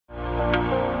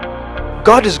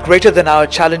God is greater than our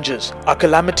challenges, our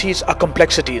calamities, our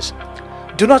complexities.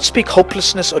 Do not speak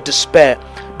hopelessness or despair,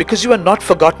 because you are not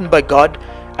forgotten by God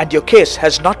and your case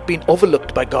has not been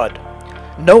overlooked by God.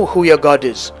 Know who your God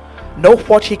is. Know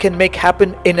what He can make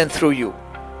happen in and through you.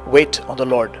 Wait on the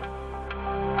Lord.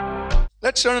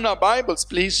 Let's turn in our Bibles,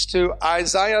 please, to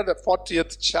Isaiah, the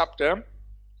 40th chapter.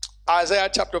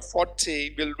 Isaiah chapter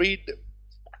 40. We'll read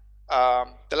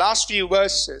the last few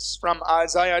verses from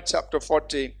Isaiah chapter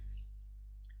 40.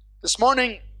 This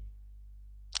morning,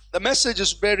 the message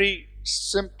is very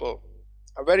simple.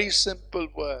 A very simple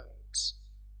words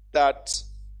that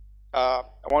I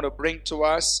want to bring to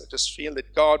us. I just feel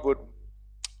that God would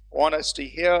want us to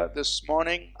hear this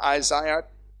morning. Isaiah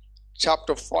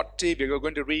chapter 40. We're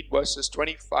going to read verses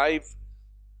 25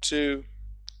 to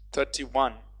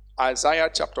 31.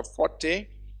 Isaiah chapter 40,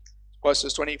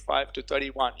 verses 25 to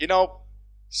 31. You know,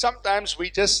 sometimes we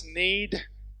just need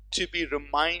to be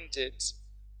reminded,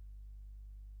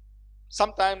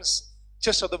 sometimes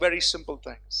just of the very simple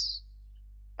things.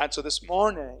 And so this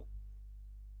morning,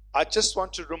 I just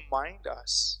want to remind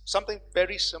us something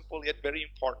very simple yet very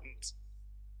important.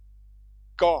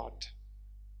 God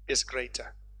is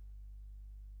greater.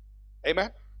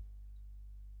 Amen?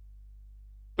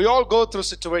 We all go through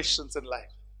situations in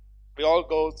life. We all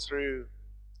go through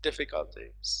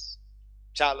difficulties,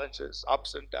 challenges,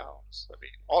 ups and downs. I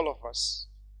mean, all of us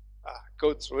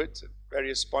go through it at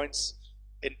various points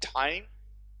in time.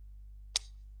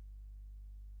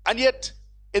 And yet,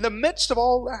 in the midst of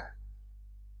all that,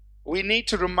 we need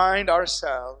to remind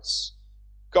ourselves,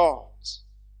 God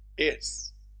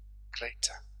is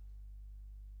greater.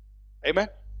 Amen?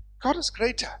 God is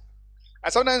greater.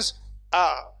 And sometimes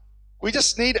we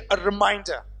just need a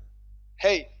reminder.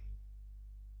 Hey,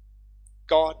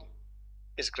 God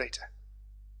is greater.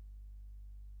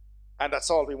 And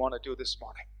that's all we want to do this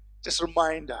morning. Just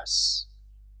remind us,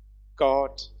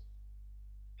 God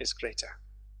is greater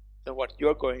than what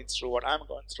you're going through, what I'm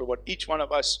going through, what each one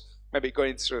of us may be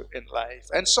going through in life.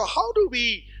 And so how do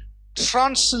we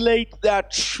translate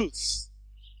that truth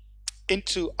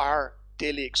into our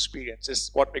daily experience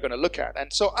is what we're going to look at.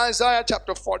 And so Isaiah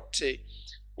chapter 40,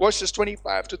 verses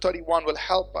 25 to 31 will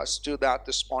help us do that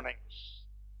this morning.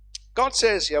 God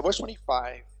says here, verse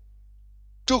 25,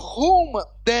 "To whom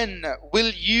then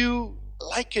will you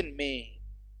liken me?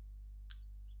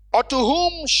 Or to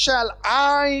whom shall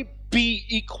I be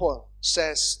equal,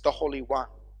 says the Holy One.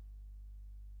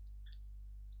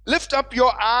 Lift up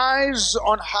your eyes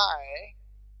on high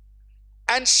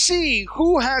and see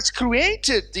who has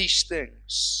created these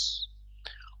things,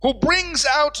 who brings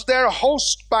out their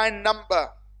host by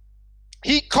number.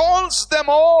 He calls them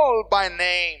all by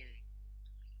name.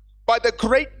 By the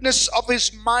greatness of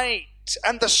His might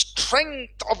and the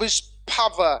strength of His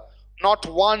power, not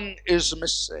one is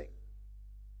missing.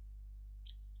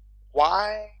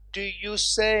 Why do you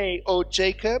say, O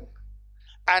Jacob,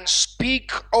 and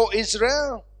speak, O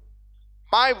Israel?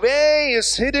 My way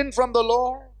is hidden from the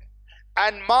Lord,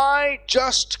 and my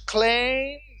just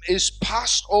claim is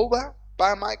passed over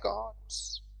by my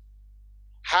gods.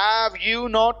 Have you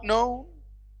not known?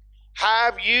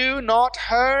 Have you not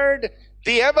heard?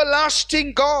 The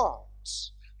everlasting God,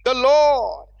 the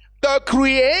Lord, the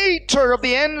creator of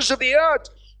the ends of the earth,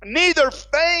 neither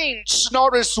faints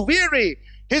nor is weary.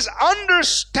 His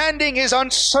understanding is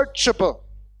unsearchable.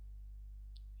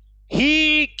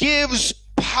 He gives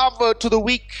power to the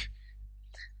weak,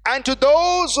 and to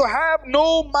those who have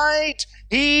no might,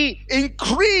 He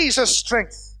increases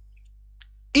strength.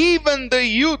 Even the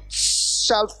youths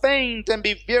shall faint and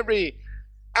be weary,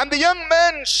 and the young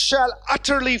men shall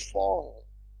utterly fall.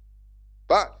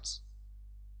 But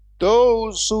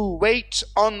those who wait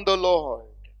on the Lord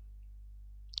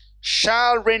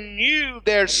shall renew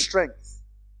their strength.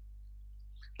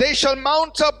 They shall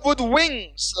mount up with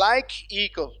wings like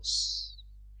eagles.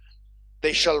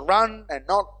 They shall run and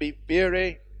not be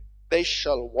weary. They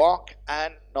shall walk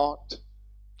and not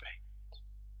faint.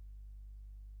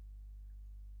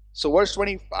 So verse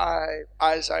 25,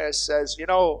 Isaiah says, you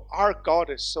know, our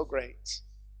God is so great.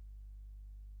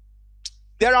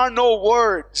 There are no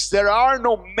words, there are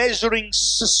no measuring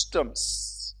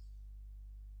systems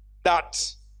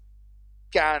that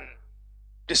can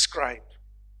describe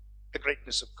the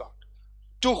greatness of God.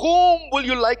 To whom will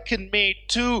you liken me?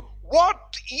 To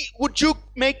what would you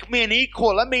make me an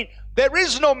equal? I mean, there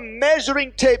is no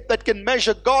measuring tape that can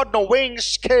measure God, no weighing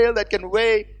scale that can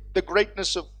weigh the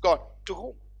greatness of God. To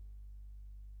whom?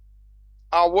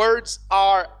 Our words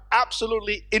are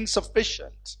absolutely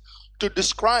insufficient to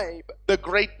describe the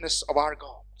greatness of our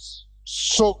God.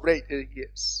 So great He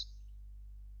is.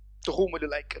 To whom will you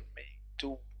liken me?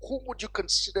 To who would you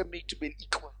consider me to be an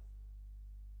equal?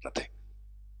 Nothing.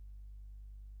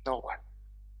 No one.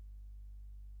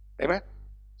 Amen?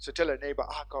 So tell your neighbor,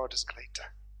 our God is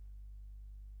greater.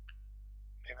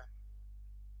 Amen.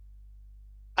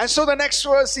 And so the next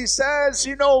verse he says,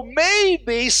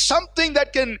 maybe something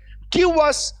that can give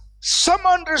us some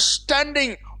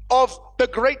understanding of the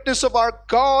greatness of our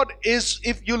God is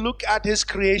if you look at his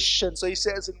creation. So he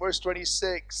says in verse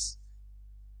 26,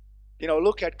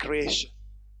 look at creation.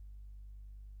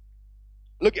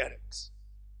 Look at it.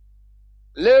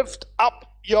 Lift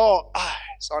up your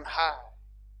eyes on high.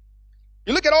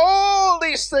 You look at all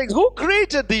these things. Who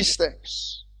created these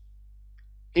things?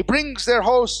 He brings their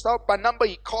host out by number.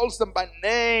 He calls them by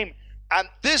name. And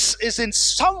this is in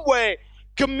some way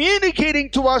communicating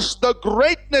to us the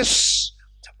greatness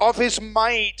of his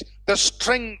might, the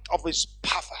strength of his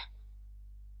power.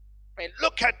 I mean,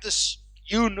 look at this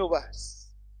universe.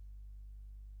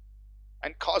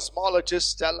 And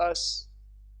cosmologists tell us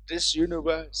this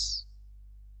universe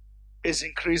is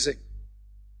increasing.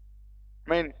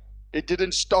 I mean, it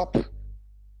didn't stop.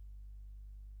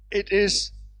 It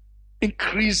is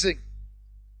increasing.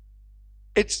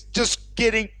 It's just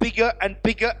getting bigger and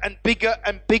bigger and bigger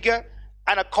and bigger.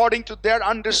 And according to their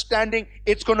understanding,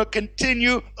 it's going to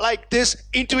continue like this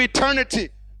into eternity.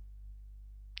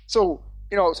 So,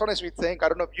 sometimes we think, I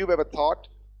don't know if you've ever thought,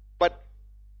 but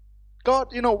God,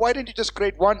 why didn't you just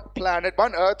create one planet,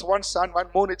 one earth, one sun, one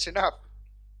moon? It's enough.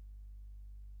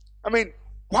 I mean,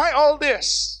 why all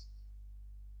this?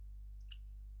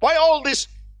 Why all this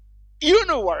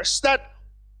universe that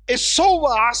is so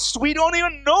vast, we don't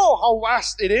even know how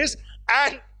vast it is,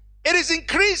 and it is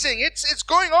increasing. It's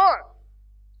going on.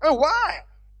 I mean, why?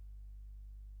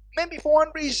 Maybe for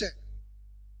one reason.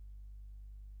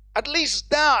 At least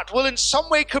that will in some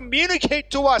way communicate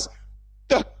to us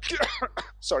the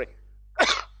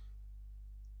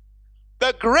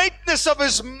the greatness of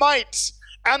his might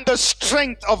and the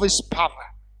strength of his power.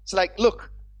 It's like,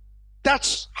 look,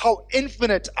 that's how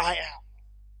infinite I am.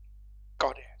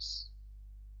 God is.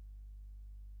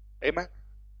 Amen.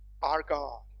 Our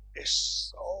God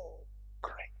is so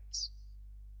great.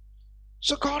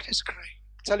 So God is great.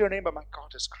 Tell your neighbor, my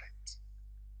God is great.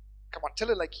 Come on, tell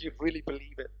it like you really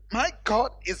believe it. My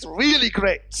God is really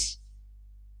great.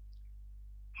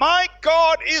 My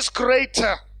God is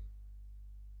greater.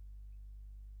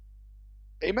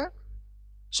 Amen.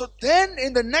 So then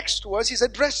in the next verse, he's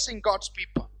addressing God's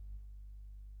people.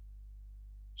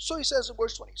 So he says in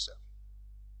verse 27,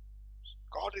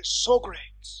 God is so great.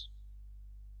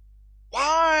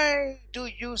 Why do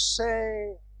you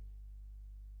say?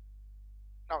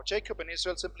 Now, Jacob in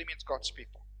Israel simply means God's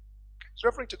people. It's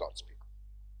referring to God's people.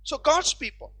 So God's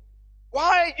people,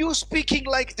 why are you speaking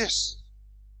like this?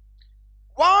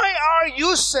 Why are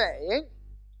you saying,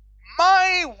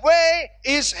 my way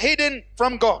is hidden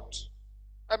from God?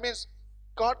 That means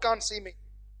God can't see me.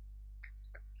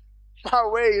 My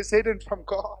way is hidden from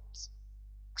God.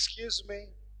 Excuse me.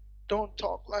 Don't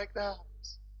talk like that.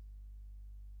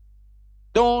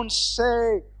 Don't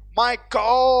say, my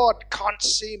God can't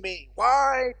see me.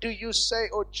 Why do you say,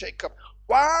 oh Jacob?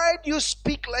 Why do you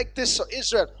speak like this, oh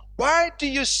Israel? Why do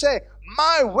you say,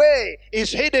 my way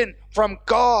is hidden from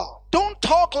God? Don't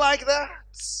talk like that.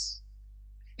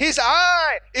 His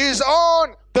eye is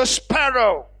on the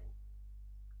sparrow,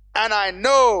 and I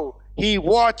know he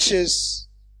watches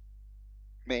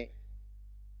me.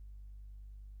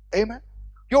 Amen.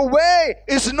 Your way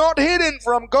is not hidden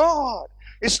from God.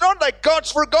 It's not like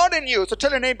God's forgotten you. So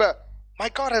tell your neighbor, my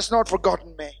God has not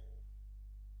forgotten me.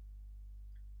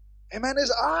 Amen.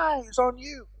 His eye is on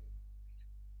you.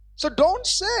 So don't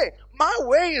say, my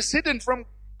way is hidden from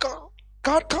God.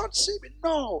 God can't see me.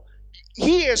 No.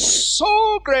 He is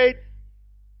so great.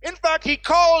 In fact, he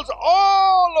calls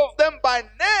all of them by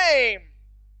name.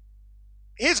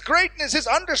 His greatness, his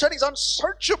understanding is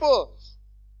unsearchable.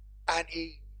 And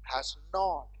he has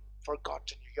not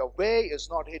forgotten you. Your way is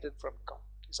not hidden from God.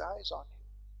 His eye is on you.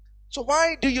 So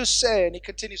why do you say, and he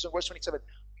continues in verse 27,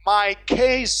 my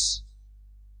case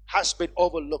has been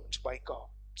overlooked by God.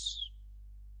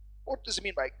 What does it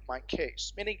mean by my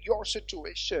case? Meaning your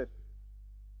situation.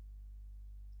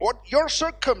 What your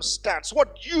circumstance, where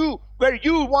you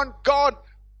want God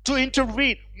to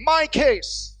intervene. My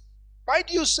case. Why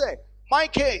do you say, my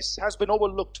case has been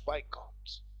overlooked by God?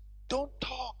 Don't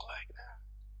talk like that.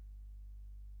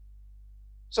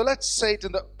 So let's say it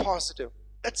in the positive.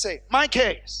 Let's say, my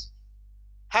case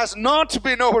has not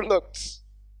been overlooked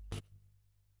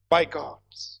by God.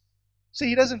 See,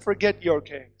 he doesn't forget your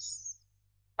case.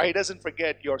 He doesn't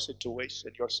forget your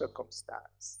situation, your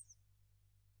circumstance.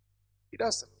 He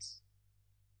doesn't.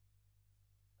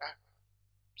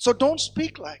 So don't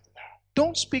speak like that.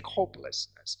 Don't speak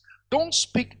hopelessness. Don't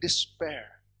speak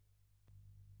despair.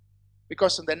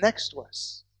 Because in the next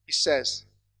verse, he says,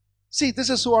 see, this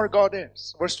is who our God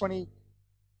is. Verse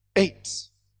 28.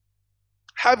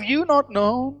 Have you not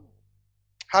known?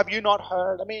 Have you not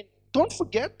heard? I mean, don't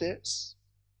forget this.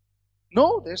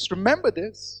 Know this. Remember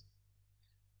this.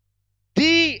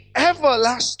 The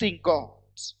everlasting God,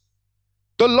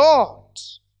 the Lord,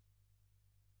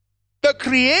 the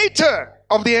creator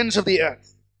of the ends of the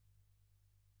earth,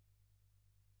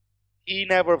 he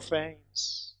never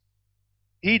faints.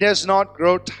 He does not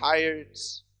grow tired.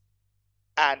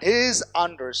 And his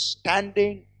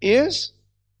understanding is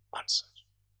unsearchable.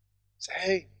 Say,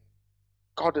 hey,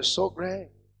 God is so great.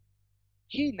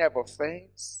 He never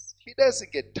faints. He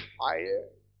doesn't get tired.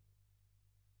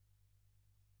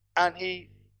 And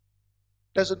he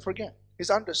doesn't forget. His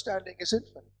understanding is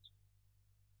infinite.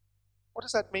 What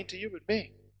does that mean to you and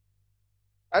me?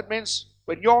 That means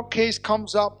when your case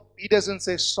comes up, he doesn't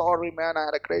say, sorry man, I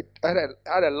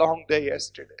had a long day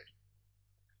yesterday.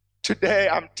 Today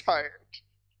I'm tired.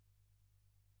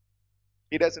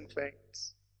 He doesn't faint.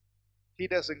 He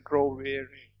doesn't grow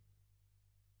weary.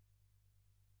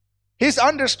 His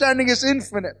understanding is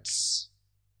infinite.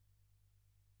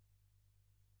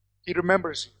 He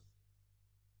remembers you.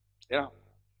 You know,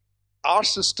 our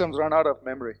systems run out of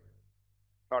memory,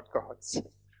 not God's.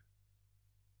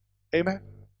 Amen.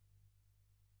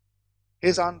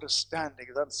 His understanding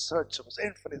is unsearchable, is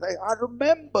infinite. I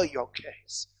remember your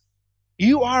case.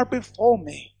 You are before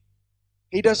me.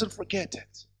 He doesn't forget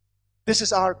it. This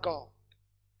is our God.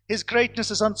 His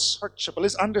greatness is unsearchable.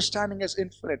 His understanding is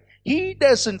infinite. He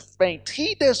doesn't faint.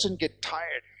 He doesn't get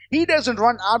tired. He doesn't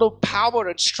run out of power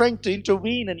and strength to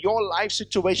intervene in your life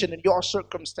situation, in your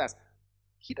circumstance.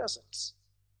 He doesn't.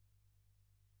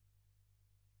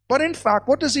 But in fact,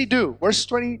 what does he do? Verse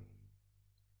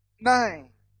 29.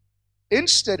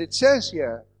 Instead, it says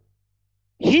here,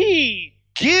 he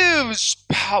gives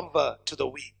power to the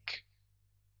weak.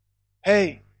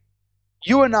 Hey,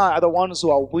 you and I are the ones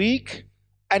who are weak,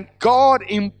 and God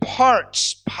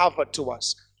imparts power to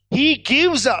us. He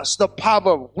gives us the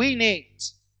power we need.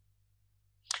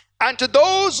 And to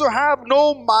those who have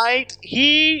no might,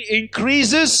 he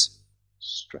increases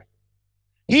strength.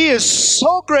 He is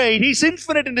so great. He's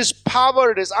infinite in his power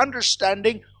and his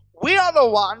understanding. We're the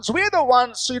ones,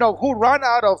 who run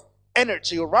out of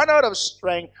energy, who run out of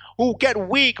strength, who get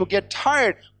weak, who get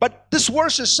tired. But this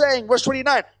verse is saying, verse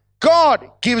 29,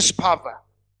 God gives power.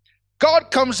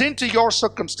 God comes into your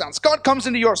circumstance. God comes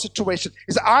into your situation.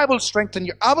 He says, I will strengthen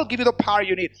you. I will give you the power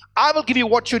you need. I will give you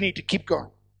what you need to keep going.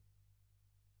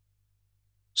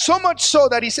 So much so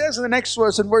that he says in the next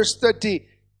verse, in verse 30,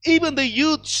 even the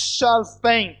youth shall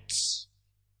faint.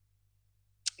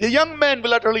 The young men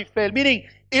will utterly fail. Meaning,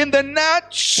 in the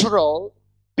natural,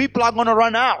 people are going to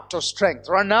run out of strength,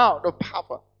 run out of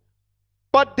power.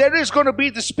 But there is going to be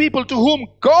these people to whom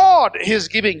God is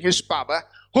giving his power,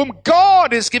 whom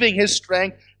God is giving his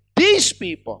strength. These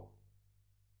people,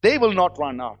 they will not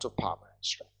run out of power and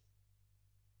strength.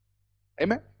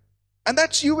 Amen? And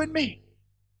that's you and me.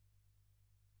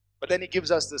 But then he gives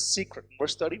us the secret in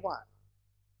verse 31.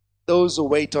 Those who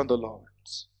wait on the Lord,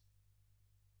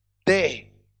 they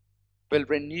will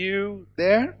renew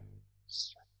their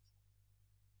strength.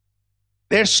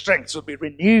 Their strength will be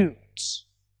renewed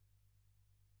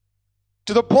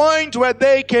to the point where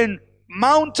they can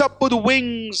mount up with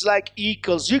wings like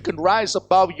eagles. You can rise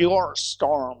above your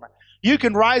storm. You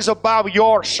can rise above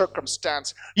your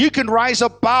circumstance. You can rise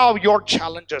above your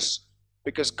challenges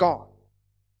because God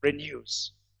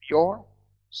renews your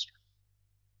strength.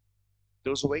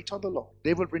 Those who wait on the Lord,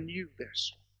 they will renew their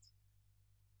strength.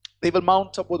 They will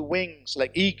mount up with wings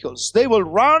like eagles. They will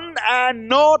run and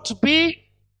not be weary.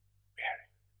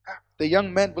 The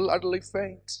young men will utterly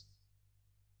faint.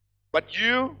 But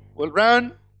you will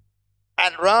run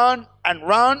and run and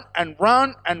run and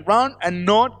run and run and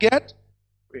not get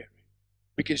weary.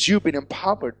 Because you've been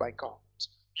empowered by God.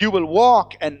 You will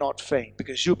walk and not faint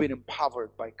because you've been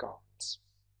empowered by God.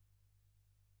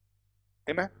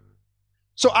 Amen.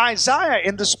 So Isaiah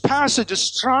in this passage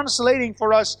is translating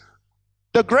for us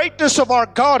the greatness of our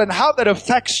God and how that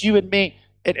affects you and me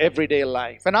in everyday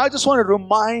life. And I just want to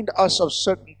remind us of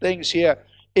certain things here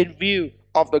in view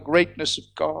of the greatness of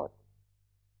God.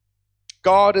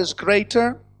 God is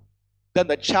greater than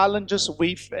the challenges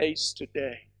we face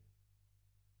today.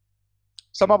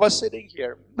 Some of us sitting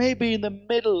here, maybe in the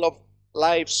middle of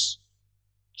life's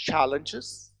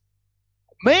challenges,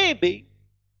 maybe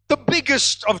the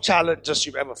biggest of challenges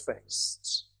you've ever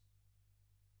faced.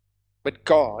 But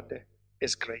God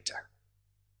is greater.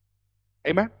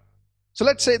 Amen? So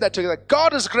let's say that together.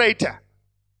 God is greater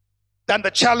than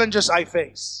the challenges I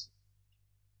face.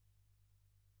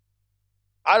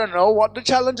 I don't know what the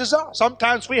challenges are.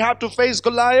 Sometimes we have to face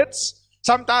Goliaths.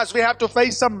 Sometimes we have to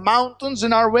face some mountains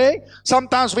in our way.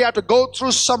 Sometimes we have to go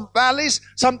through some valleys.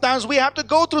 Sometimes we have to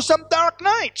go through some dark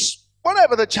nights.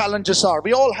 Whatever the challenges are.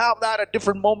 We all have that at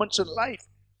different moments in life.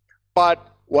 But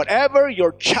whatever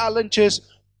your challenge is,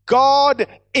 God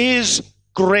is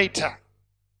greater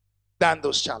than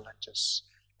those challenges.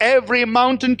 Every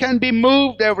mountain can be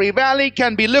moved. Every valley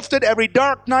can be lifted. Every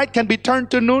dark night can be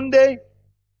turned to noonday.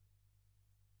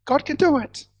 God can do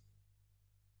it.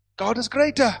 God is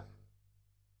greater.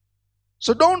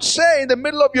 So don't say in the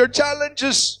middle of your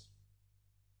challenges,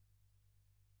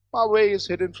 my way is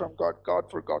hidden from God. God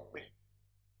forgot me.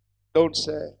 Don't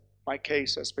say, my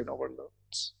case has been overlooked.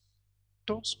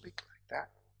 Don't speak like that.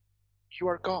 You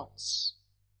are God's.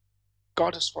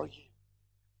 God is for you.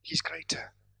 He's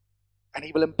greater. And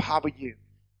He will empower you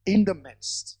in the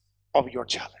midst of your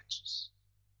challenges.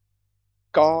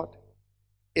 God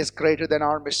is greater than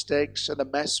our mistakes and the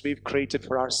mess we've created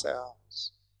for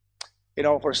ourselves. You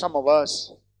know, for some of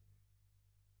us,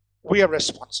 we are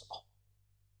responsible.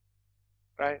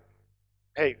 Right?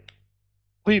 Hey,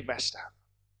 we messed up.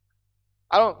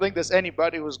 I don't think there's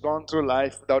anybody who's gone through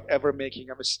life without ever making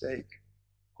a mistake,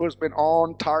 who's been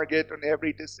on target on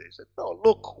every decision. No,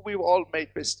 look, we've all made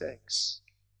mistakes.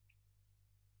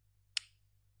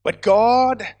 But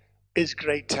God is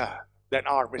greater than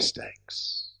our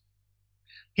mistakes.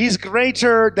 He's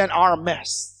greater than our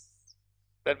mess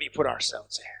that we put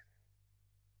ourselves in.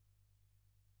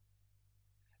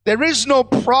 There is no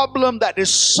problem that is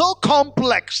so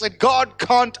complex that God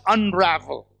can't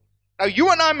unravel. Now, you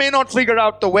and I may not figure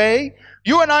out the way.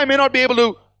 You and I may not be able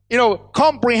to,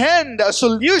 comprehend a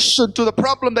solution to the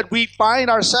problem that we find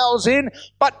ourselves in,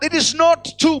 but it is not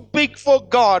too big for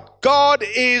God. God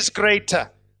is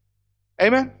greater.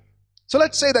 Amen? So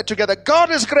let's say that together.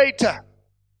 God is greater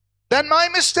than my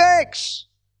mistakes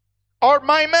or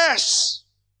my mess.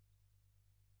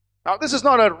 Now, this is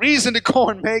not a reason to go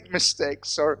and make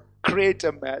mistakes or create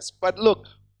a mess. But look,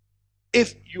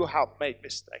 if you have made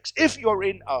mistakes, if you're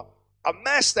in a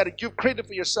mess that you've created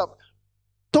for yourself,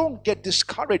 don't get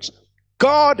discouraged.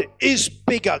 God is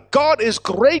bigger. God is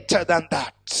greater than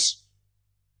that.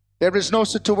 There is no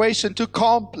situation too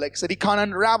complex that He can't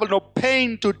unravel, no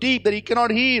pain too deep that He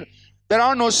cannot heal. There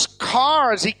are no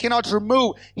scars He cannot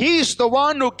remove. He's the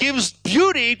one who gives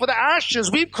beauty for the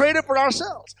ashes we've created for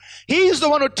ourselves. He's the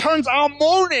one who turns our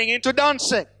mourning into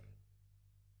dancing.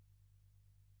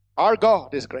 Our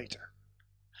God is greater.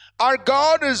 Our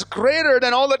God is greater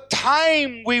than all the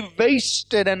time we've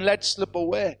wasted and let slip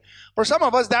away. For some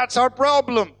of us, that's our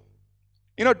problem.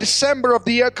 December of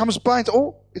the year comes by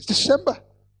and it's December.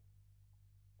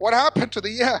 What happened to the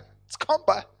year? It's gone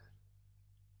by.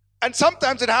 And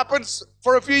sometimes it happens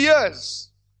for a few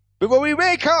years before we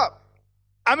wake up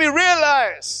and we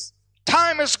realize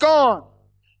time is gone.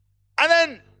 And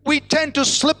then we tend to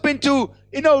slip into,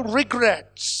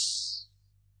 regrets.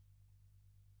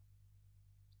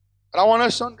 But I want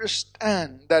us to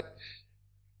understand that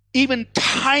even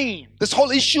time, this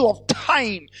whole issue of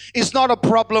time is not a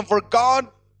problem for God.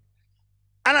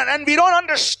 And we don't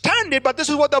understand it, but this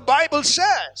is what the Bible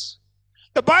says.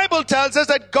 The Bible tells us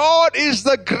that God is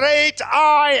the great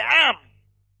I am,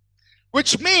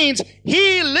 which means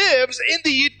He lives in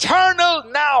the eternal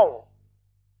now.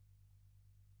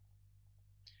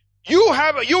 You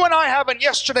and I have a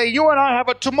yesterday, you and I have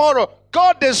a tomorrow.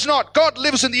 God does not. God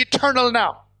lives in the eternal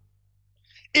now.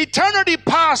 Eternity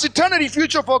past, eternity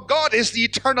future for God is the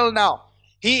eternal now.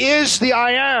 He is the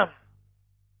I am.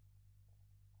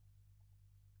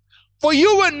 For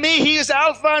you and me, He is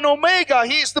Alpha and Omega.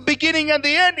 He is the beginning and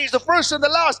the end. He's the first and the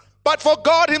last. But for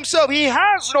God Himself, He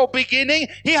has no beginning.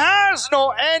 He has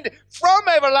no end. From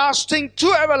everlasting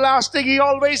to everlasting, He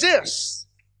always is.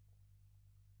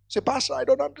 Say, Pastor, I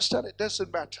don't understand. It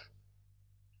doesn't matter.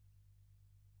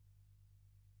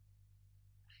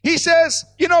 He says,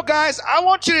 guys, I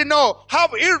want you to know how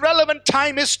irrelevant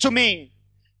time is to me.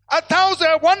 1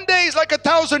 day is like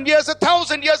 1,000 years.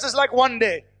 1,000 years is like 1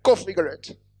 day. Go figure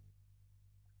it.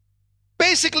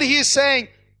 Basically, He is saying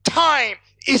time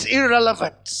is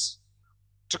irrelevant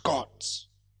to God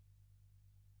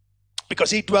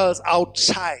because He dwells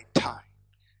outside time.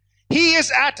 He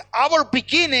is at our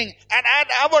beginning and at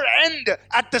our end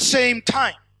at the same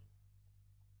time.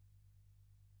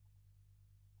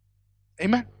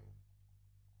 Amen.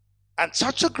 And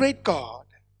such a great God,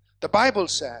 the Bible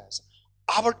says,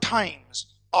 our times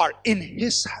are in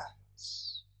His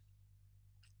hands.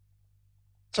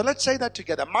 So let's say that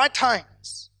together. My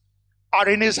times are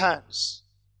in His hands.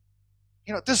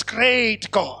 this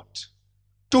great God,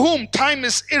 to whom time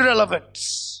is irrelevant.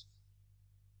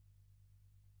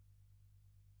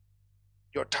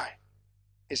 Your time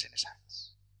is in His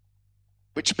hands.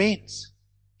 Which means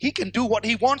He can do what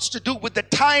He wants to do with the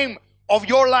time of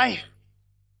your life.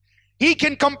 He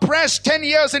can compress 10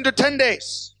 years into 10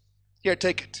 days. Here,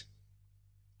 take it.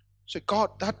 Say,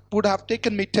 God, that would have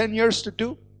taken me 10 years to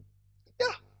do.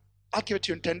 Yeah, I'll give it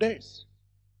to you in 10 days.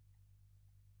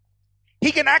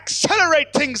 He can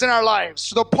accelerate things in our lives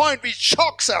to the point which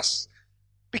shocks us,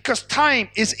 because time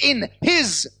is in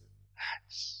His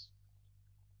hands.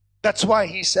 That's why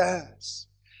He says,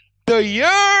 the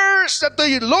years that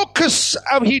the locusts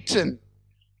have eaten,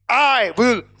 I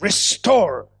will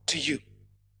restore to you.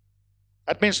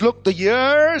 That means, look, the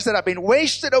years that have been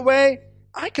wasted away,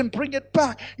 I can bring it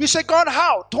back. You say, God,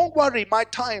 how? Don't worry,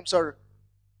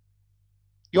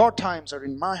 your times are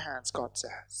in my hands, God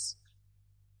says.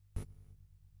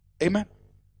 Amen.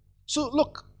 So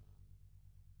look,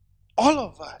 all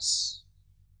of us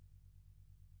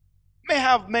may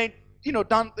have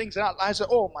done things in our lives that,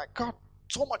 oh my God,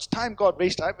 so much time God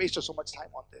wasted. I wasted so much time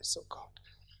on this. Oh God,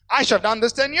 I should have done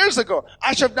this 10 years ago.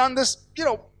 I should have done this,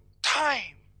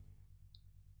 time.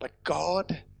 But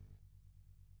God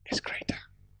is greater.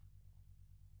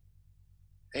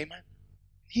 Amen.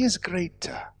 He is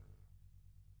greater.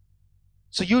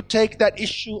 So you take that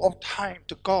issue of time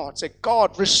to God. Say,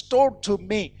 God, restore to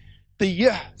me the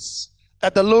years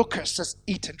that the locust has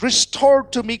eaten. Restore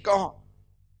to me, God,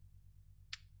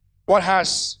 what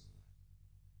has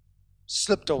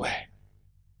slipped away.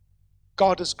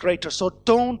 God is greater. So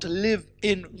don't live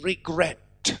in regret.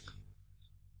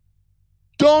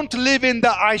 Don't live in the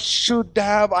I should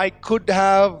have, I could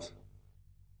have.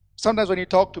 Sometimes when you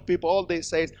talk to people, all they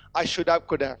say is, I should have,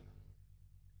 could have.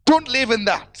 Don't live in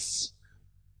that.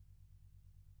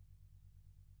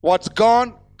 What's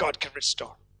gone, God can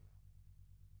restore.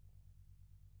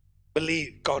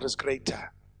 Believe God is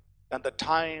greater than the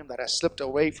time that has slipped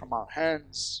away from our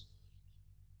hands.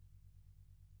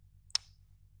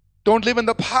 Don't live in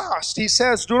the past. He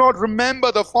says, do not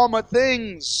remember the former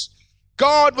things.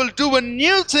 God will do a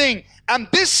new thing, and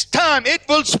this time it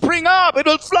will spring up. It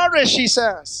will flourish, He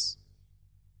says.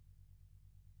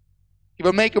 He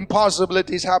will make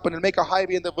impossibilities happen and make a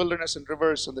highway in the wilderness and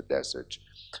rivers in the desert.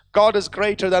 God is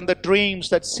greater than the dreams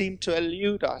that seem to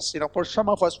elude us. For some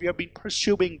of us, we have been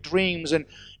pursuing dreams, and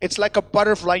it's like a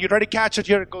butterfly. You try to catch it,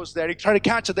 here it goes there. You try to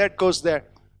catch it, there it goes there.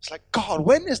 It's like, God,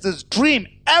 when is this dream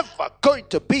ever going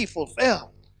to be fulfilled?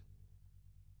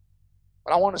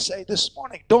 But I want to say this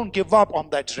morning, don't give up on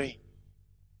that dream.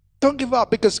 Don't give up,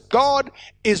 because God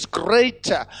is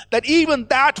greater. That even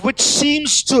that which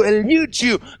seems to elude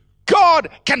you, God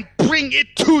can bring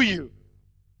it to you.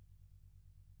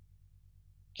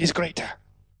 He's greater.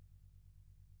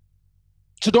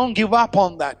 So don't give up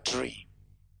on that dream.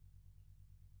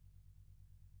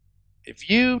 If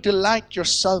you delight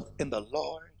yourself in the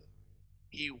Lord,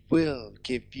 He will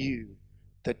give you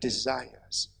the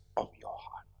desires of your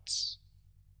hearts.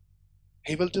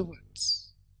 He will do it.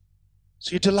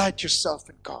 So you delight yourself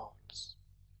in God.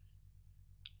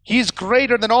 He is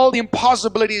greater than all the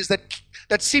impossibilities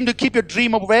that seem to keep your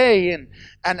dream away, and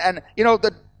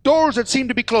the doors that seem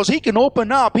to be closed. He can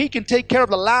open up. He can take care of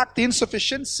the lack, the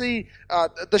insufficiency,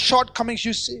 the shortcomings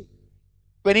you see.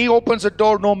 When He opens a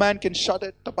door, no man can shut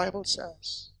it, the Bible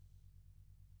says.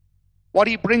 What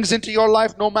He brings into your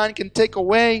life, no man can take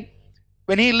away.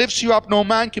 When He lifts you up, no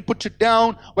man can put you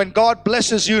down. When God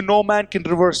blesses you, no man can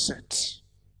reverse it.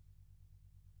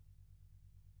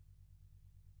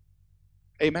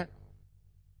 Amen.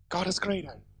 God is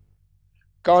greater.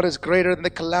 God is greater than the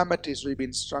calamities we've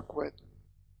been struck with.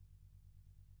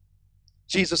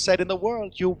 Jesus said, in the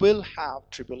world you will have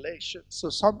tribulation. So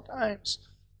sometimes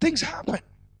things happen.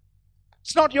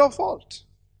 It's not your fault.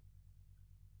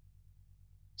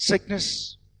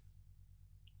 Sickness,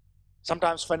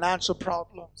 sometimes financial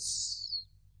problems.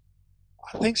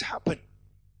 Things happen.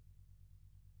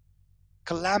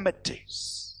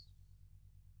 Calamities.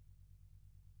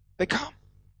 They come.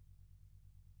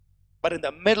 But in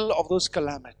the middle of those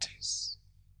calamities,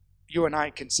 you and I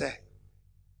can say,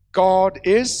 God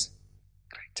is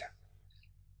greater.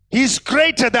 He's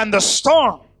greater than the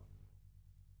storm.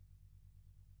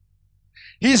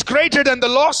 He's greater than the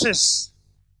losses.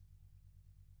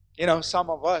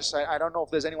 Some of us, I don't know if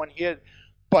there's anyone here,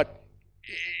 but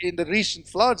in the recent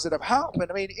floods that have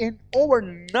happened, in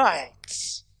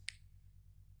overnight,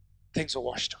 things are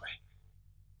washed away.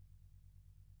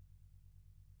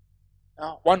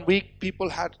 Now, 1 week people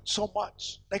had so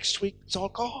much. Next week it's all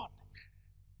gone.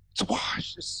 It's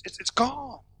washed. It's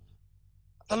gone.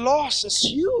 The loss is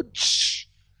huge.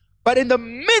 But in the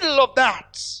middle of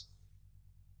that,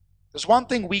 there's one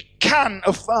thing we can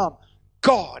affirm.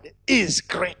 God is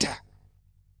greater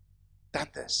than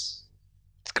this.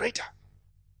 It's greater.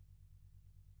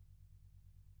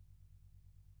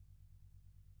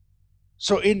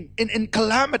 So in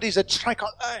calamities that strike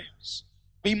our lives,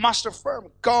 we must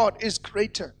affirm God is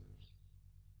greater.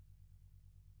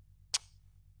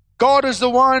 God is the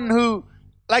one who,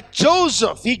 like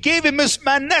Joseph, he gave him his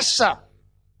Manasseh.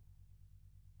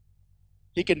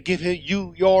 He can give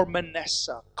you your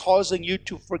Manasseh, causing you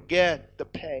to forget the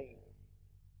pain.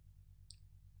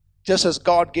 Just as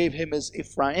God gave him his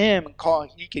Ephraim,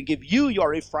 he can give you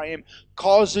your Ephraim,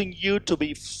 causing you to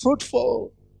be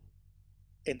fruitful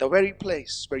in the very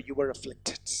place where you were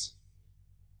afflicted.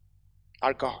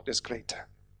 Our God is greater.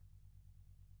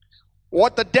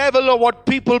 What the devil or what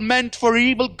people meant for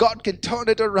evil, God can turn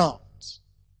it around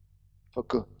for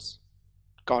good.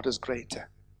 God is greater.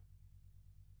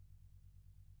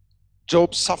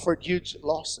 Job suffered huge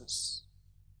losses,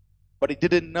 but he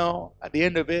didn't know at the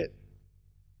end of it,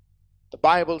 the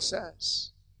Bible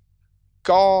says,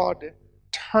 God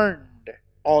turned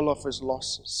all of his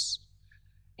losses.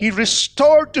 He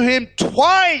restored to him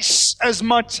twice as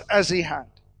much as he had.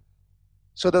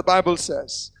 So the Bible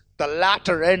says, the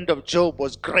latter end of Job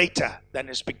was greater than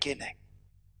his beginning.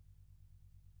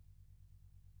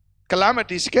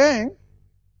 Calamities came.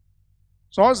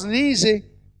 So it wasn't easy,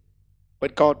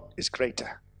 but God is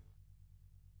greater.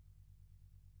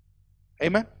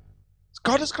 Amen?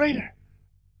 God is greater.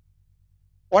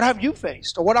 What have you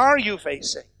faced? Or what are you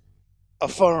facing?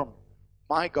 Affirm,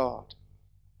 my God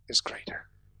is greater.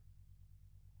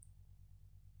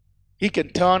 He can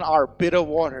turn our bitter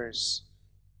waters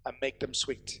and make them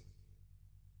sweet.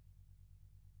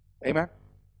 Amen?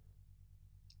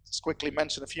 Let's quickly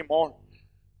mention a few more.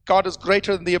 God is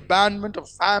greater than the abandonment of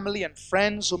family and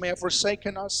friends who may have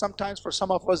forsaken us. Sometimes for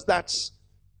some of us, that's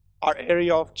our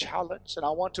area of challenge. And I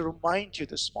want to remind you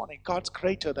this morning, God's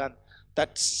greater than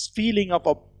that feeling of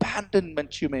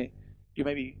abandonment you may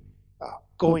be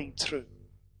going through.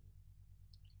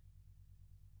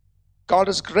 God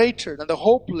is greater than the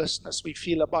hopelessness we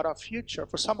feel about our future.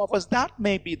 For some of us, that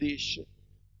may be the issue.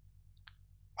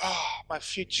 My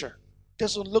future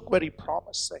doesn't look very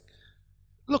promising.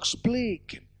 Looks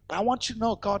bleak. But I want you to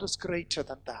know God is greater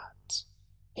than that.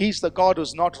 He's the God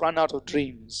who's not run out of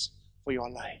dreams for your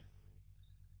life.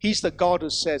 He's the God who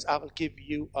says, I will give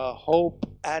you a hope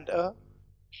and a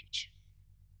future.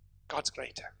 God's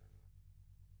greater.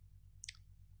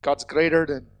 God's greater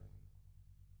than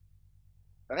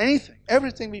anything,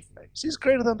 everything we face. He's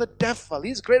greater than the devil.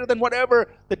 He's greater than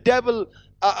whatever the devil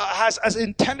has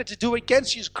intended to do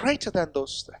against you. He's greater than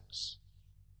those things.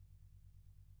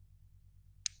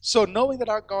 So knowing that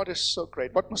our God is so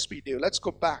great, what must we do? Let's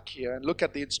go back here and look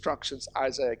at the instructions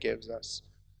Isaiah gives us.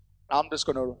 I'm just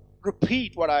going to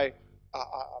repeat what I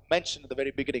mentioned in the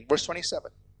very beginning. Verse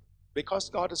 27. Because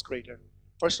God is greater,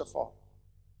 first of all,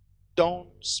 don't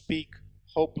speak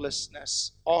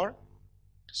hopelessness or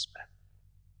despair.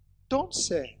 Don't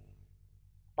say,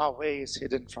 my way is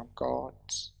hidden from God,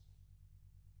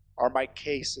 or my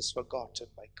case is forgotten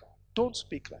by God. Don't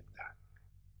speak like that.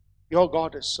 Your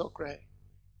God is so great.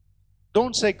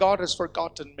 Don't say God has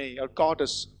forgotten me or God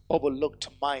has overlooked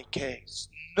my case.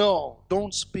 No,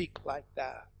 don't speak like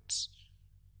that.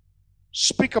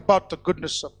 Speak about the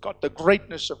goodness of God, the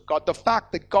greatness of God, the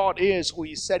fact that God is who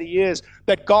He said He is,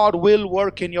 that God will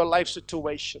work in your life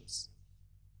situations.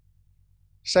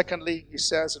 Secondly, He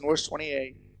says in verse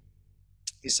 28,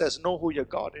 He says, know who your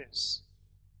God is.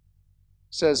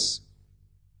 He says,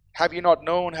 have you not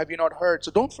known, have you not heard?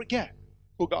 So don't forget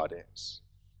who God is.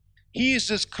 He is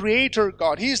this creator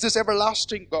God. He is this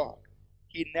everlasting God.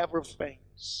 He never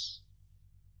faints.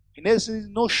 There's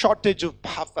no shortage of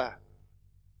power.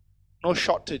 No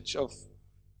shortage of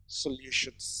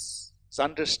solutions. His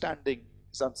understanding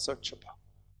is unsearchable.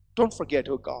 Don't forget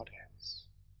who God is.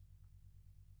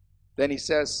 Then he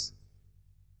says,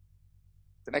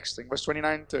 the next thing, verse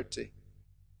 29 and 30.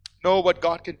 Know what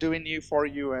God can do in you, for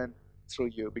you, and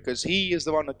through you. Because He is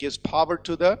the one who gives power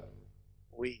to the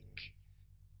weak.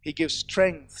 He gives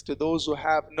strength to those who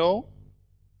have no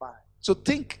mind. So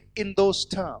think in those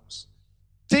terms.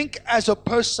 Think as a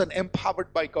person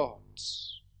empowered by God.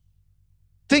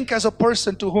 Think as a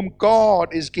person to whom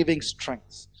God is giving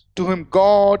strength. To whom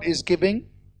God is giving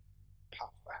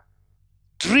power.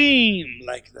 Dream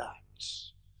like that.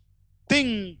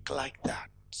 Think like that.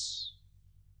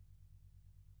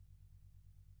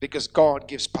 Because God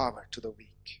gives power to the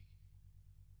weak.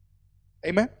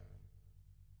 Amen?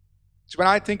 So when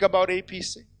I think about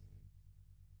APC,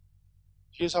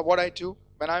 here's what I do.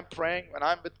 When I'm praying, when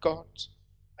I'm with God,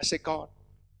 I say, God,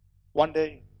 one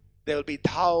day there will be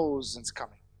thousands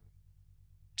coming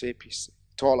to APC,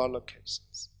 to all our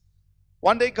locations.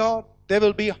 One day, God, there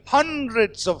will be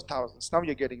hundreds of thousands. Now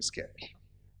you're getting scared.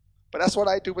 But that's what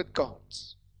I do with God.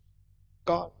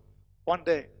 God, one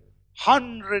day,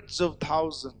 hundreds of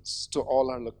thousands to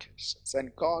all our locations.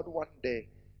 And God, one day,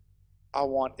 I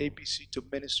want ABC to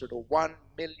minister to 1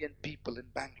 million people in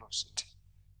Bangalore City.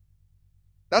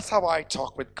 That's how I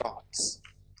talk with God.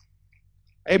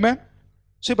 Amen?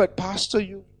 See, but Pastor,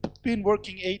 you've been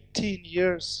working 18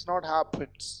 years, not happened.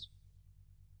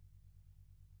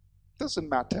 Doesn't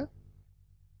matter.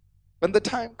 When the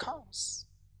time comes,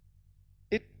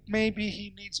 it maybe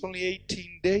he needs only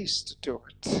 18 days to do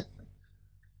it.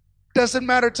 Doesn't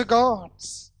matter to God.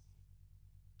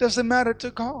 Doesn't matter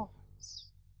to God.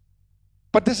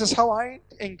 But this is how I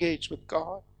engage with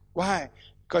God. Why?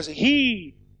 Because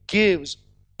He gives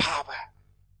power.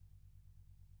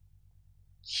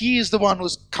 He is the one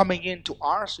who's coming into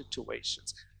our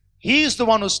situations. He is the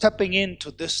one who's stepping into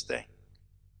this thing.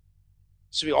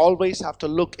 So we always have to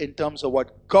look in terms of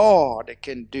what God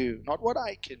can do, not what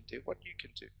I can do, what you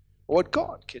can do, what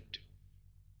God can do.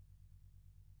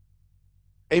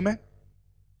 Amen?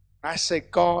 I say,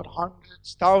 God,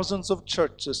 hundreds, thousands of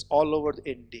churches all over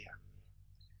India.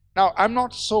 Now, I'm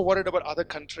not so worried about other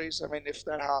countries. I mean, if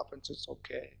that happens, it's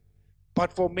okay.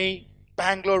 But for me,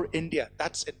 Bangalore, India,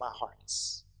 that's in my heart.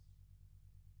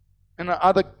 And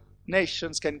other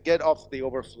nations can get off the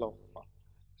overflow.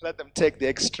 Let them take the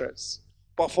extras.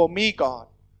 But for me, God,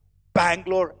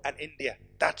 Bangalore and India,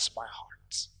 that's my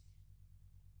heart.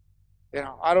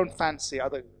 I don't fancy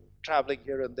other traveling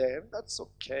here and there. That's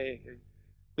okay.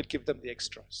 We'll give them the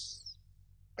extras.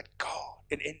 But God,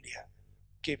 in India,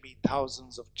 give me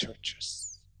thousands of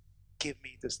churches. Give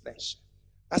me this nation.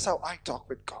 That's how I talk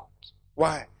with God.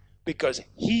 Why? Because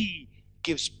He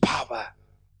gives power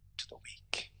to the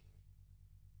weak.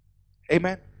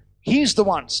 Amen? He's the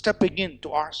one stepping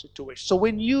into our situation. So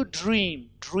when you dream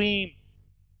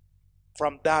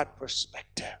from that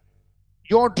perspective.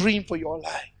 Your dream for your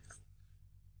life.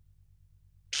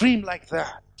 Dream like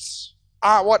that.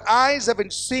 What eyes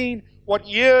haven't seen, what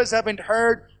ears haven't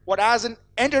heard, what hasn't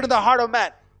entered in the heart of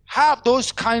man. Have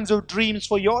those kinds of dreams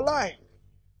for your life.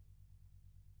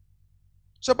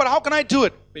 So, but how can I do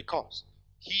it? Because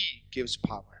He gives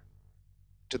power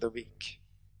to the weak.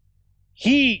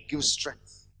 He gives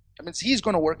strength. That means He's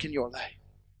going to work in your life.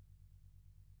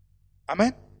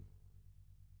 Amen?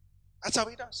 That's how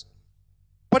He does.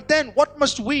 But then what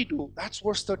must we do? That's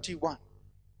verse 31.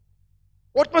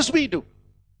 What must we do?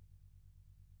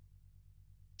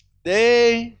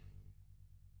 They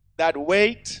that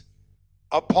wait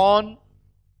upon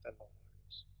the Lord.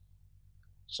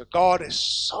 So God is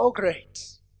so great.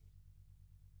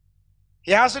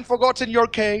 He hasn't forgotten your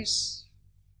case.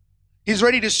 He's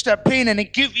ready to step in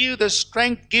and give you the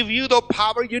strength, give you the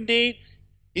power you need.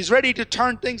 He's ready to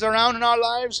turn things around in our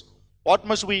lives. What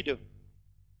must we do?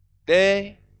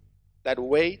 They that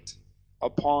wait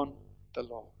upon the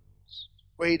Lord.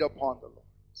 Wait upon the Lord.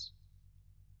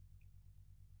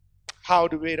 How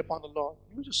to wait upon the Lord?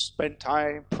 You just spend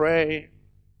time praying.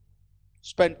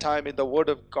 Spend time in the Word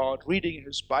of God, reading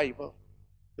His Bible,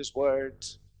 His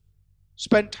words.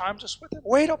 Spend time just with Him.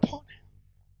 Wait upon Him.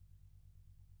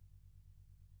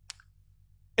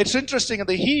 It's interesting, in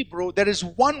the Hebrew, there is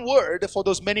one word for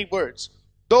those many words.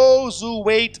 Those who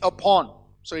wait upon.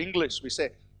 So English, we say,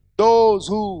 those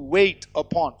who wait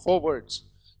upon. 4 words.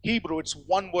 Hebrew, it's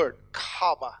one word,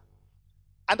 kava.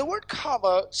 And the word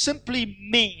kava simply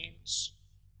means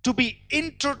to be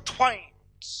intertwined,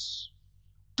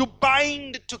 to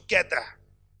bind together.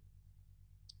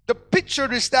 The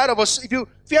picture is that of if you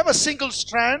have a single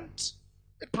strand,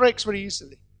 it breaks very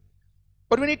easily.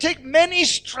 But when you take many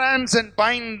strands and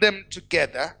bind them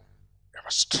together, you have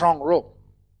a strong rope.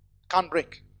 Can't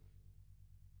break.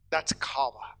 That's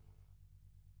kava.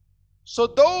 So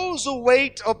those who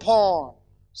wait upon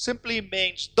simply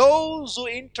means those who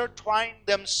intertwine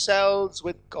themselves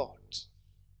with God.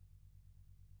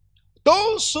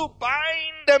 Those who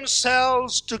bind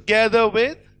themselves together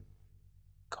with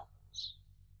God.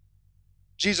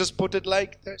 Jesus put it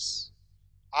like this.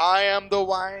 I am the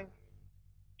vine,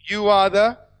 you are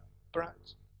the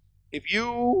branch. If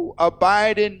you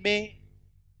abide in me,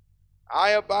 I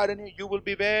abide in you, you will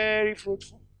be very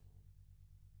fruitful.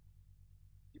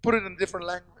 You put it in a different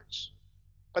language.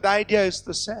 But the idea is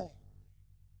the same.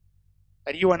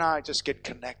 That you and I just get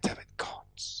connected with God.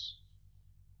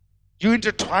 You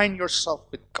intertwine yourself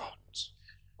with God.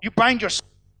 You bind yourself.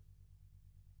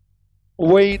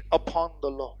 Wait upon the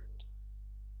Lord.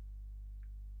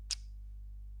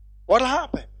 What will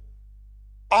happen?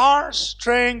 our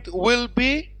strength will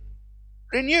be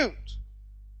renewed.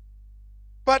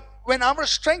 But when our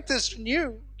strength is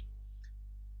renewed,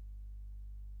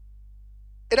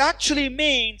 it actually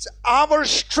means our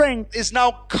strength is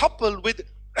now coupled with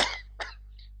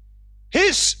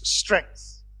His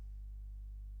strength.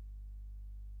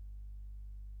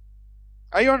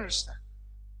 Are you understand?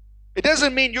 It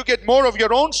doesn't mean you get more of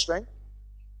your own strength.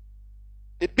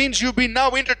 It means you've been now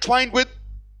intertwined with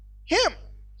Him.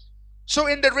 So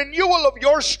in the renewal of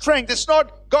your strength, it's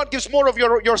not God gives more of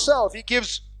yourself. He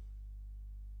gives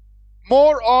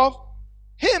more of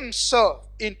Himself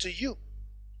into you.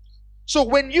 So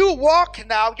when you walk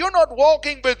now, you're not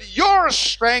walking with your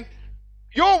strength.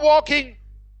 You're walking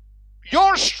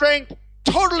your strength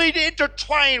totally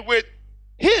intertwined with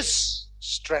His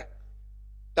strength.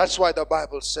 That's why the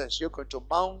Bible says you're going to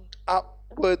mount up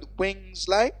with wings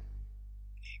like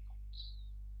eagles.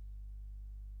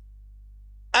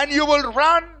 And you will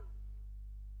run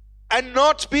and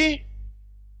not be,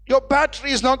 your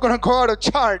battery is not going to go out of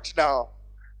charge now.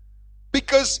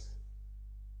 Because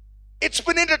it's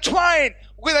been intertwined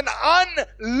with an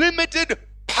unlimited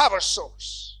power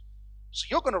source. So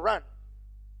you're going to run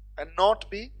and not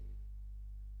be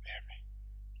weary.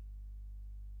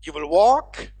 You will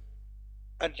walk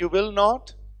and you will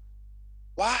not.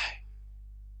 Why?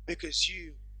 Because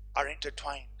you are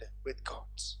intertwined with God,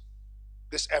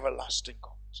 this everlasting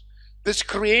God, this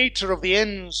creator of the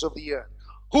ends of the earth,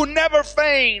 who never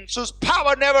faints, whose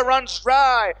power never runs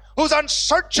dry, who's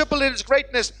unsearchable in His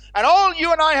greatness. And all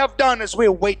you and I have done is we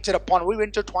waited upon Him. We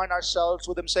intertwine ourselves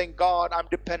with Him, saying, God, I'm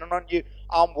dependent on You.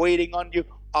 I'm waiting on You.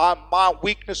 My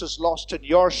weakness is lost in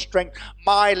Your strength.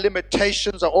 My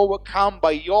limitations are overcome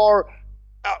by Your,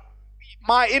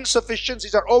 my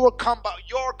insufficiencies are overcome by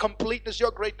Your completeness,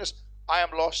 Your greatness. I am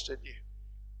lost in You.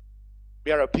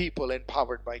 We are a people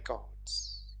empowered by God.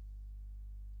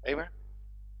 Amen.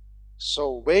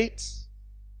 So wait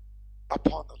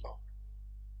upon the Lord.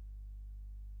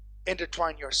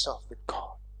 Intertwine yourself with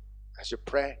God. As you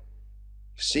pray,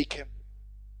 you seek Him.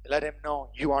 Let Him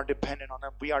know you are dependent on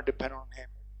Him. We are dependent on Him.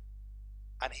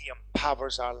 And He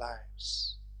empowers our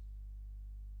lives.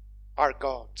 Our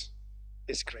God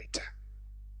is greater.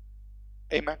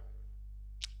 Amen.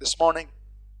 This morning,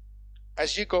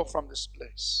 as you go from this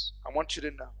place, I want you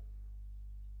to know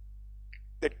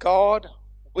that God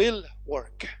will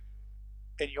work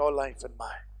in your life and mine.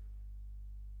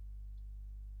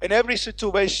 In every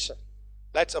situation,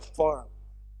 let's affirm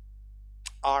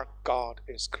our God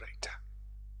is greater.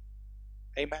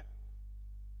 Amen.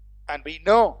 And we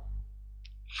know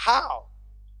how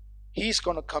He's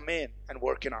going to come in and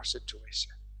work in our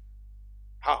situation.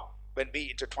 How? When we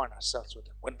intertwine ourselves with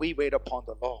Him. When we wait upon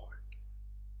the Lord,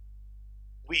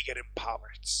 we get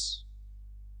empowered.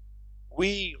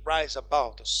 We rise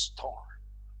above the storm.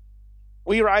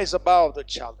 We rise above the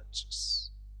challenges.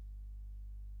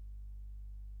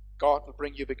 God will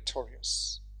bring you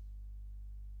victorious.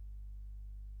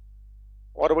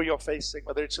 Whatever you're facing,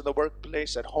 whether it's in the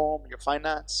workplace, at home, your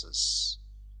finances,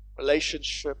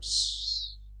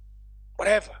 relationships,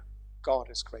 whatever,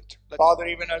 God is greater. Father,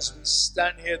 even as we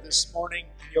stand here this morning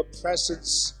in Your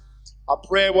presence, I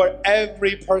pray over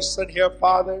every person here,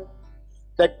 Father,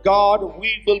 that God,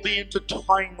 we will be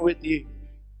intertwined with You.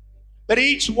 That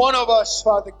each one of us,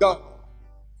 Father God,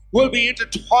 will be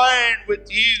intertwined with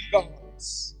You, God.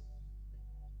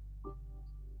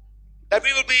 That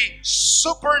we will be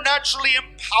supernaturally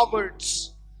empowered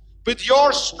with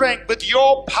Your strength, with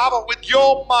Your power, with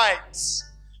Your might,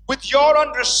 with Your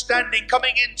understanding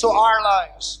coming into our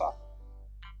lives, Father.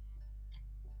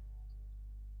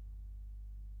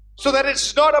 So that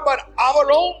it's not about our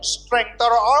own strength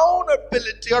or our own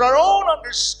ability or our own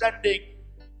understanding,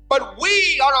 but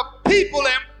we are a people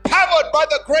empowered by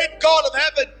the great God of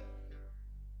heaven.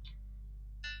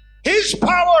 His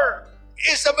power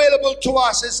is available to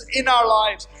us, is in our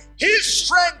lives. His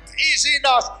strength is in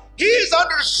us. His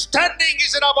understanding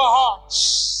is in our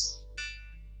hearts.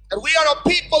 And we are a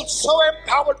people so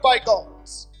empowered by God,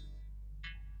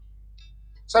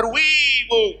 so that we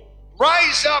will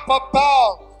rise up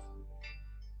above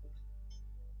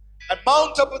and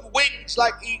mount up with wings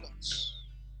like eagles.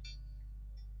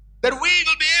 That we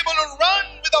will be able to run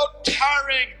without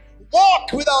tiring,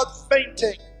 walk without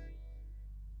fainting.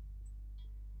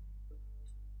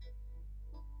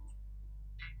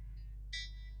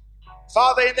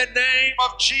 Father, in the name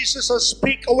of Jesus, I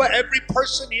speak over every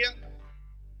person here.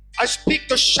 I speak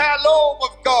the shalom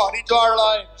of God into our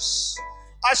lives.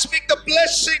 I speak the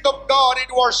blessing of God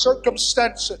into our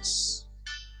circumstances.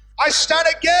 I stand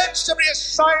against every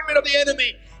assignment of the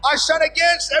enemy I stand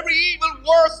against every evil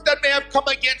work that may have come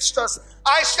against us.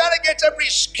 I stand against every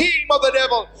scheme of the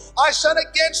devil. I stand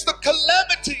against the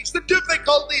calamities, the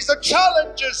difficulties, the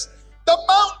challenges, the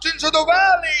mountains or the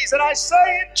valleys. And I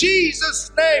say in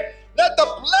Jesus' name, let the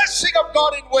blessing of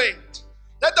God invade.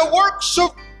 Let the works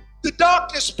of the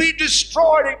darkness be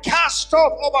destroyed and cast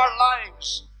off of our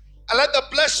lives. And let the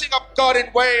blessing of God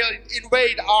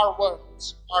invade our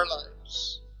worlds, our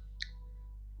lives.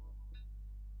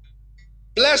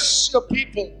 Bless your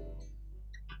people.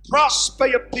 Prosper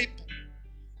your people.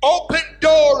 Open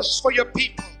doors for your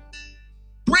people.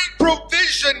 Bring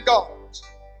provision, God.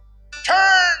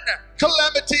 Turn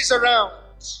calamities around.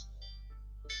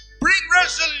 Bring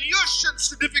resolutions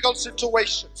to difficult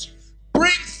situations.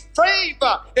 Bring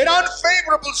favor in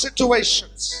unfavorable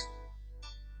situations.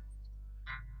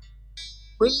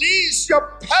 Release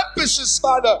your purposes,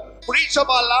 Father, for each of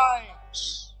our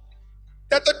lives.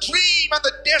 That the dream and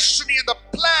the destiny and the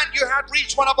plan you had for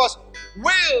each one of us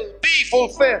will be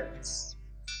fulfilled.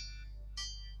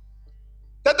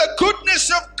 That the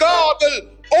goodness of God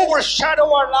will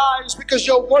overshadow our lives, because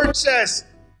your word says,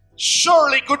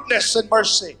 surely goodness and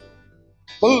mercy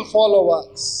will follow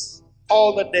us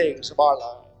all the days of our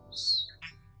lives.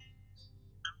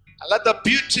 And let the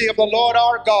beauty of the Lord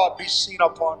our God be seen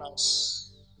upon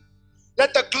us.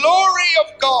 Let the glory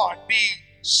of God be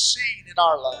seen in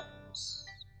our lives.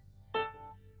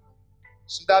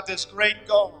 So that this great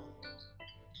God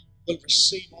will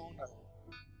receive honor,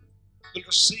 will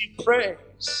receive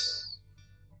praise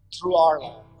through our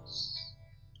lives.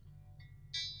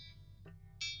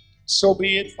 So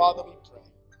be it, Father, we pray.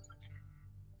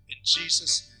 In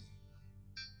Jesus' name.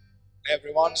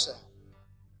 Everyone said,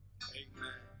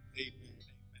 amen, amen, amen.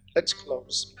 Let's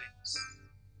close, please.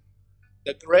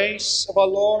 The grace of our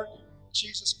Lord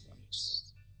Jesus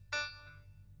Christ,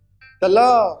 the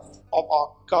love of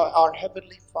our God, our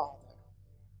Heavenly Father,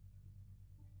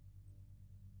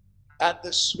 and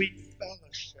the sweet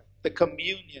fellowship, the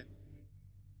communion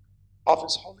of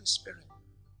His Holy Spirit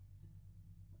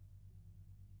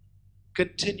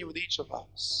continue with each of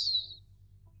us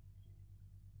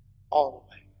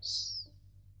always.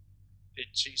 In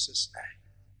Jesus' name.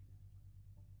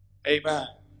 Amen.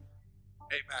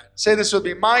 Amen. Say this with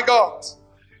me. My God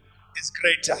is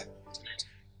greater.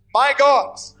 My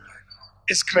God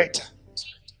is greater.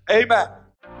 Amen.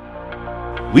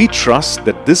 We trust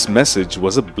that this message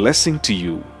was a blessing to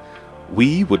you.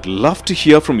 We would love to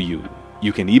hear from you.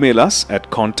 You can email us at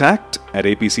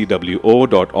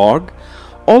contact@apcwo.org.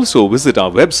 Also visit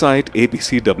our website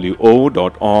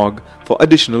apcwo.org for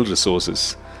additional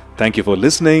resources. Thank you for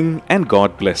listening, and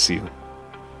God bless you.